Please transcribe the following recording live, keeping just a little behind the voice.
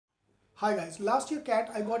Hi guys, last year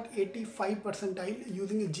CAT I got 85 percentile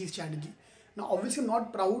using a G strategy. Now obviously I'm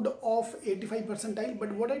not proud of 85 percentile,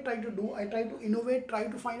 but what I try to do, I try to innovate, try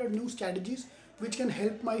to find out new strategies which can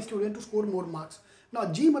help my student to score more marks. Now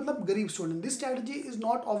G matlab Garib Student. This strategy is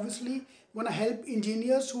not obviously gonna help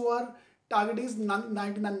engineers who are target is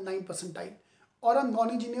 99 percentile or a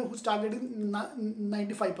non-engineer whose target is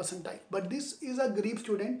 95 percentile. But this is a Garib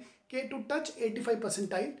student to touch 85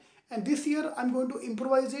 percentile, and this year I'm going to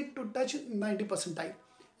improvise it to touch 90 percentile.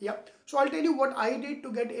 Yeah, so I'll tell you what I did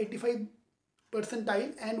to get 85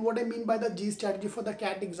 percentile and what I mean by the G strategy for the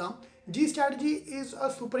CAT exam. G strategy is a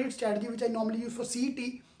superhit strategy which I normally use for CET,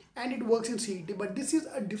 and it works in CET, but this is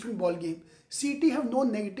a different ball game. CET have no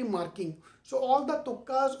negative marking, so all the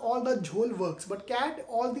tukkas, all the jhol works, but CAT,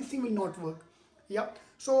 all these things will not work. Yeah,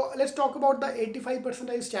 so let's talk about the 85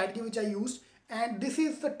 percentile strategy which I used, and this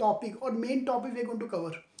is the topic or main topic we're going to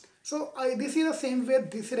cover. So this is the same way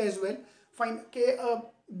this year as well. Fine. Okay,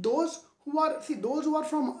 those who are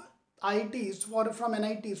from IITs or from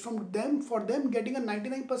NITs, for them getting a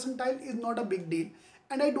 99 percentile is not a big deal,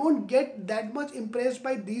 and I don't get that much impressed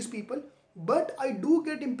by these people, but I do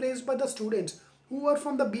get impressed by the students who are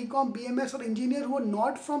from the BCom, BMS or engineer who are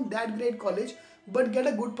not from that great college but get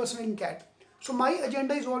a good percent in CAT. So my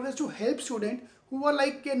agenda is always to help students who are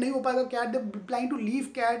like कि नहीं हो पाएगा CAT, they're planning to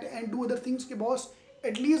leave CAT and do other things के boss,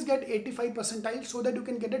 at least get 85 percentile so that you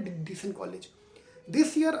can get a decent college.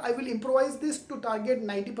 This year I will improvise this to target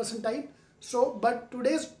 90 percentile. So but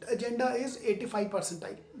today's agenda is 85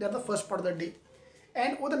 percentile. That's the first part of the day.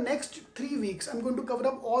 And over the next 3 weeks I'm going to cover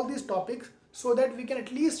up all these topics so that we can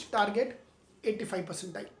at least target 85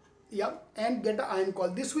 percentile. Yeah, and get an IIM call.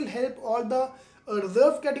 This will help all the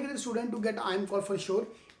reserve category student to get IIM call for sure.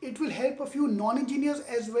 It will help a few non-engineers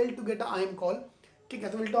as well to get an IIM call. Okay,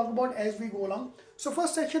 so we'll talk about as we go along. So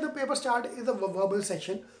first section of the paper start is the verbal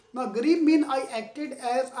section. Now Garib mean I acted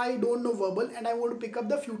as I don't know verbal and I want to pick up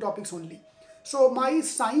the few topics only. So my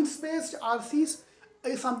science based RCs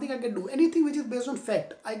is something I can do. Anything which is based on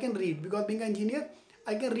fact I can read, because being an engineer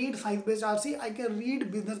I can read science based RC, I can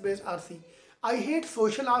read business based RC. I hate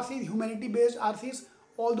social RCs, humanity based RCs,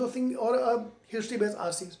 all those things, or history based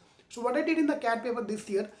RCs. So what I did in the CAT paper this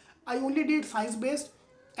year, I only did science based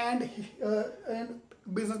and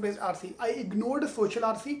business based RC. I ignored social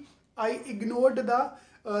RC, I ignored the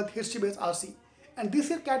history based RC. And this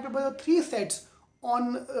year CAT paper are 3 sets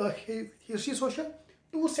on history social,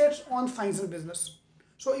 2 sets on science and business.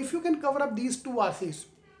 So if you can cover up these 2 RCs,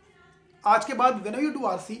 आज के बाद whenever you do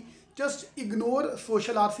RC, just ignore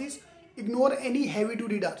social RCs, ignore any heavy to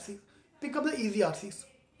read RCs, pick up the easy RCs.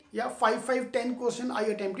 Yeah, 5, 5, 10 question I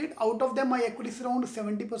attempted. Out of them my accuracy around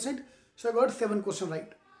 70%, so I got 7 questions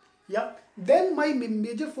right. Yeah, then my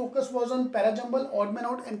major focus was on para-jumble, odd man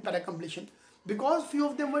out and para-completion, because few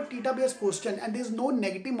of them were theta based question and there is no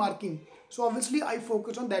negative marking, so obviously I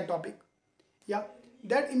focused on that topic. Yeah,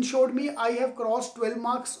 that ensured me I have crossed 12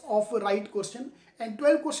 marks of right question, and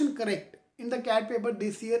 12 question correct in the CAT paper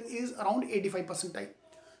this year is around 85 percentile.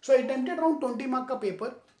 So I attempted around 20 mark का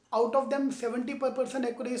paper. Out of them 70%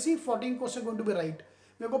 accuracy, 14 question going to be right.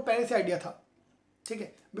 मेरे को पहले से idea था, ठीक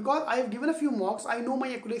है? Because I have given a few mocks, I know my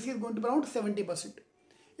accuracy is going to be around 70%.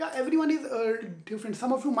 Yeah, everyone is different.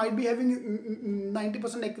 Some of you might be having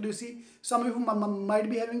 90% accuracy, some of you might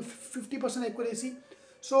be having 50% accuracy.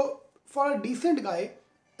 So for a decent guy,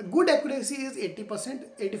 good accuracy is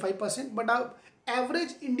 80%, 85%, but our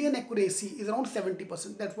average Indian accuracy is around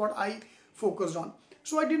 70%. That's what I focused on.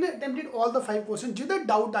 So I didn't attempted all the 5 questions. Jitna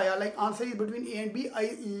doubt aaya, like answer is between A and B,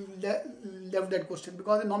 I left that question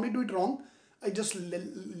because I normally do it wrong. I just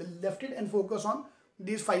left it and focus on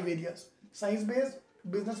these 5 areas: science based,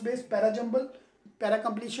 business based, para-jumble,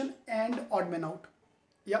 para-completion and odd man out.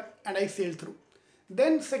 Yeah, and I sailed through.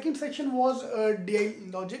 Then second section was DI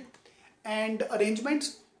logic and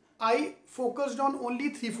arrangements. I focused on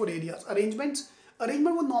only 3-4 areas. Arrangement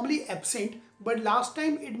was normally absent, but last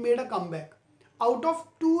time it made a comeback. Out of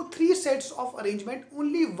 2-3 sets of arrangement,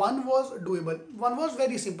 only one was doable. One was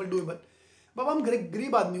very simple, doable. But I'm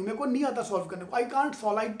गरीब आदमी हूँ, मेरे को नहीं आता solve करने को. I can't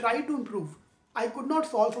solve. I try to improve. I could not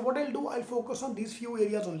solve. So what I'll do, I'll focus on these few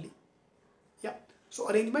areas only. Yeah. So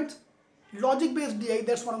arrangements, logic-based DI.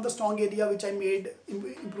 That's one of the strong area which I made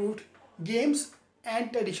improved. Games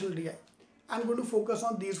and traditional DI. I'm going to focus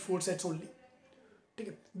on these 4 sets only.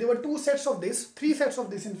 Okay. There were 2 sets of this, 3 sets of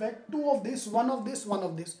this. In fact, 2 of this, 1 of this, 1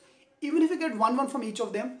 of this. Even if you get 1 from each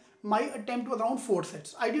of them, my attempt was around 4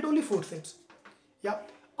 sets. I did only 4 sets. Yeah.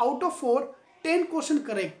 Out of 4, 10 question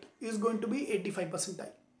correct is going to be 85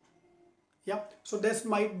 percentile. Yeah. So that's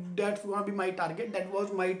gonna be my target. That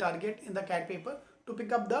was my target in the CAT paper, to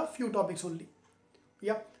pick up the few topics only.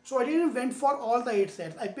 Yeah. So I didn't went for all the 8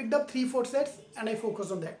 sets. I picked up 3-4 sets and I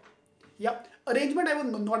focused on that. Yeah, arrangement I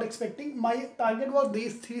was not expecting. My target was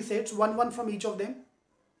these 3 sets, one from each of them.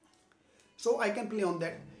 So I can play on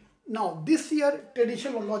that. Now this year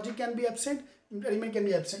traditional logic can be absent, arrangement can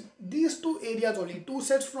be absent. These 2 areas only, 2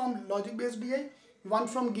 sets from logic based DI, 1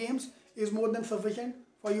 from games is more than sufficient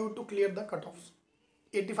for you to clear the cutoffs.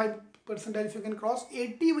 85 percentile if you can cross,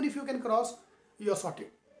 80 even if you can cross, you're sorted.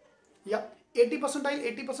 Yeah, 80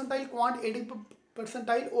 percentile quant, 80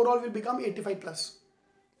 percentile overall will become 85 plus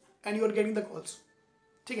and you are getting the calls.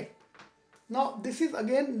 Okay. Now this is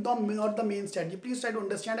again not the main strategy. Please try to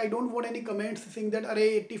understand. I don't want any comments saying that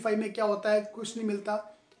अरे 85 में क्या होता है, कुछ नहीं मिलता.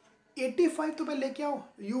 85 तो पहले लेके आओ.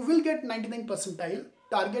 You will get 99 percentile.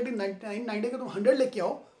 Target is 99. 90 का तुम 100 लेके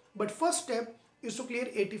आओ. But first step is to clear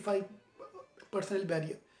 85 percentile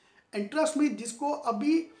barrier. And trust me, जिसको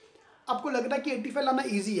अभी आपको लग रहा है कि 85 लाना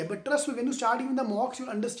easy है, but trust me, when you start giving the mocks, you'll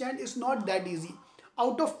understand it's not that easy.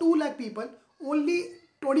 Out of 2 lakh people, only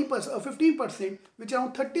 20% or 15%, which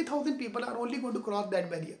around 30,000 people are only going to cross that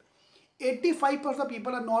barrier. 85% of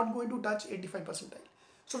people are not going to touch 85 percentile.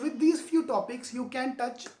 So with these few topics, you can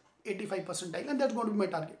touch 85 percentile and that's going to be my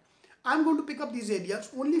target. I'm going to pick up these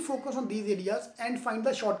areas, only focus on these areas and find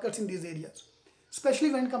the shortcuts in these areas,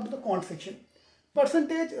 especially when it comes to the quant section.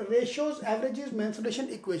 Percentage, ratios, averages, mensuration,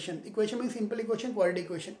 equation. Equation means simple equation, quadratic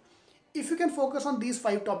equation. If you can focus on these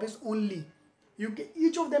 5 topics only,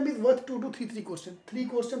 each of them is worth 2 to 3 questions. 3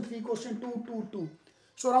 questions, 3 questions, 2.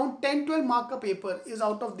 So around 10-12 mark a paper is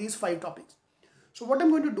out of these 5 topics. So what I'm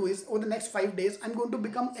going to do is over the next 5 days, I'm going to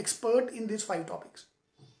become expert in these 5 topics.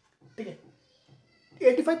 Okay.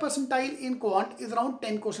 85 percentile in quant is around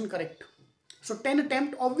 10 question correct. So 10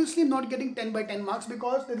 attempt, obviously I'm not getting 10 by 10 marks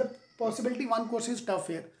because there's a possibility one question is tough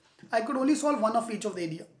here. I could only solve one of each of the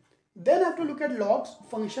area. Then I have to look at logs,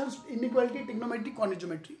 functions, inequality, trigonometry, quantitative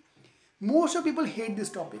geometry. Most of people hate this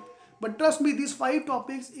topic, but trust me, these 5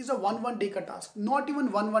 topics is a 1 day ka task, not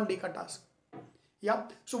even 1 day ka task. Yeah.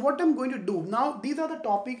 So what I'm going to do now, these are the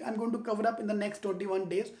topic I'm going to cover up in the next 21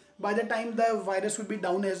 days. By the time the virus will be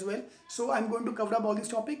down as well. So I'm going to cover up all these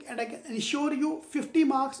topic and I can ensure you 50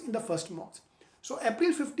 marks in the first mocks. So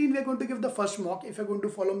April 15, we are going to give the first mock if you're going to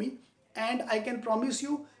follow me. And I can promise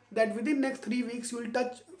you that within next 3 weeks, you will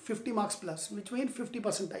touch 50 marks plus, which means 50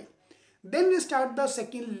 percentile. Then we start the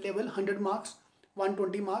second level, 100 marks,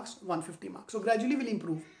 120 marks, 150 marks. So gradually we'll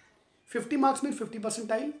improve. 50 marks means 50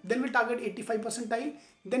 percentile. Then we'll target 85 percentile.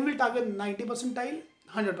 Then we'll target 90 percentile,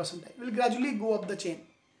 100 percentile. We'll gradually go up the chain.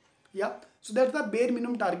 Yeah. So that's the bare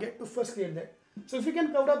minimum target to first clear that. So if you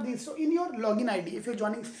can cover up these. So in your login ID, if you're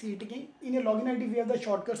joining IIMking, in your login ID, we have the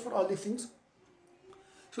shortcuts for all these things.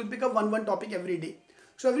 So we'll pick up one topic every day.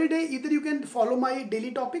 So every day, either you can follow my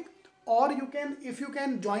daily topic, or you can, if you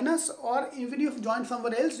can join us, or even if you join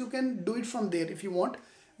somewhere else, you can do it from there if you want.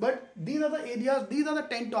 But these are the areas, these are the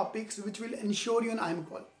 10 topics which will ensure you an IIM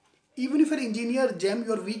call. Even if you're engineer, gem,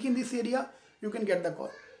 you're weak in this area, you can get the call.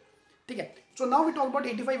 Okay. So now we talk about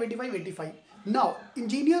 85. Now,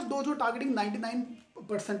 engineers, those who are targeting 99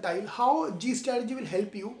 percentile, how G strategy will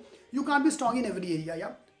help you. You can't be strong in every area.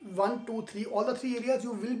 Yeah. 1, 2, 3, all the 3 areas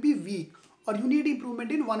you will be weak, or you need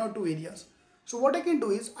improvement in 1 or 2 areas. So what I can do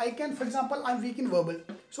is, I can, for example, I'm weak in verbal.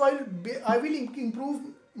 So I will improve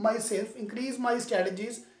myself, increase my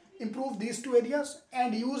strategies, improve these 2 areas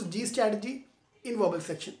and use G strategy in verbal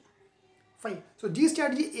section. Fine. So G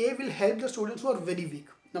strategy A will help the students who are very weak.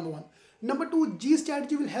 Number 1. Number 2, G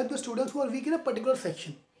strategy will help the students who are weak in a particular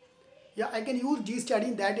section. Yeah, I can use G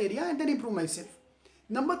strategy in that area and then improve myself.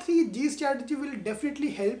 Number 3, G strategy will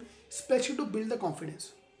definitely help, especially to build the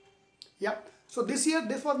confidence. Yeah. So this year,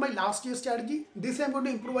 this was my last year strategy. This year I'm going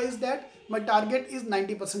to improvise that. My target is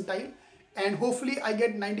 90 percentile. And hopefully I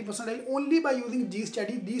get 90 percentile only by using G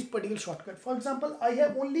strategy, these particular shortcut. For example, I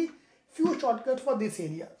have only few shortcuts for this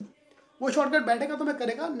area. वो shortcut बैठेगा तो मैं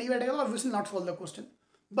करेगा, नहीं बैठेगा तो obviously not solve the question.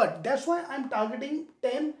 But that's why I'm targeting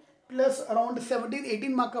 10 plus around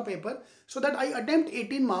 17-18 mark का paper, so that I attempt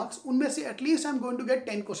 18 marks. उनमें से at least I'm going to get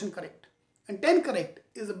 10 question correct. And 10 correct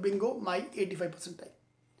is a bingo, my 85 percentile.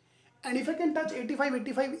 And if I can touch 85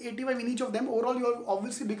 in each of them, overall you will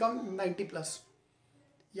obviously become 90 plus.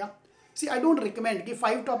 Yeah. See, I don't recommend कि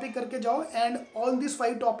 5 topic करके जाओ and on this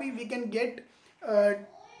 5 topic we can get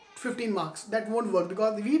 15 marks. That won't work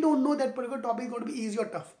because we don't know that particular topic is going to be easy or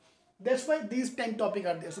tough. That's why these 10 topics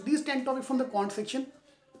are there. So these 10 topics from the quant section,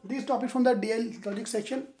 these topics from the DL logic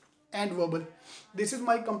section and verbal. This is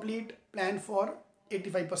my complete plan for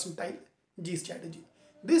 85 percentile G strategy.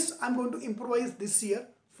 This I'm going to improvise this year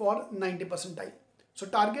for 90 percentile. So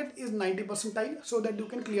target is 90 percentile so that you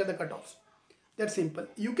can clear the cutoffs. That's simple.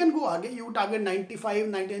 You can go again, you target 95,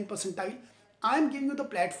 99 percentile. I am giving you the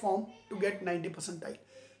platform to get 90 percentile.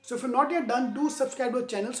 So if you're not yet done, do subscribe to our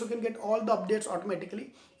channel so you can get all the updates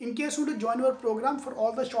automatically. In case you want to join our program for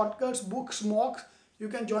all the shortcuts, books, mocks, you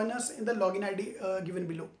can join us in the login ID given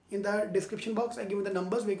below. In the description box, I give you the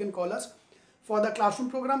numbers where you can call us for the classroom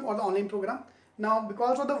program or the online program. Now,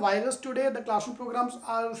 because of the virus today, the classroom programs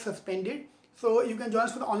are suspended. So you can join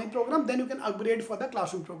us for the online program, then you can upgrade for the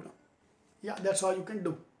classroom program. Yeah, that's all you can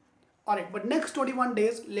do. Alright, but next 21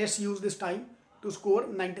 days, let's use this time to score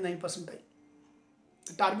 99 percentile.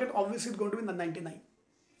 The target obviously is going to be in the 99.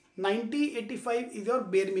 90, 85 is your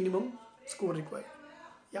bare minimum score required.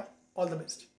 Yeah, all the best.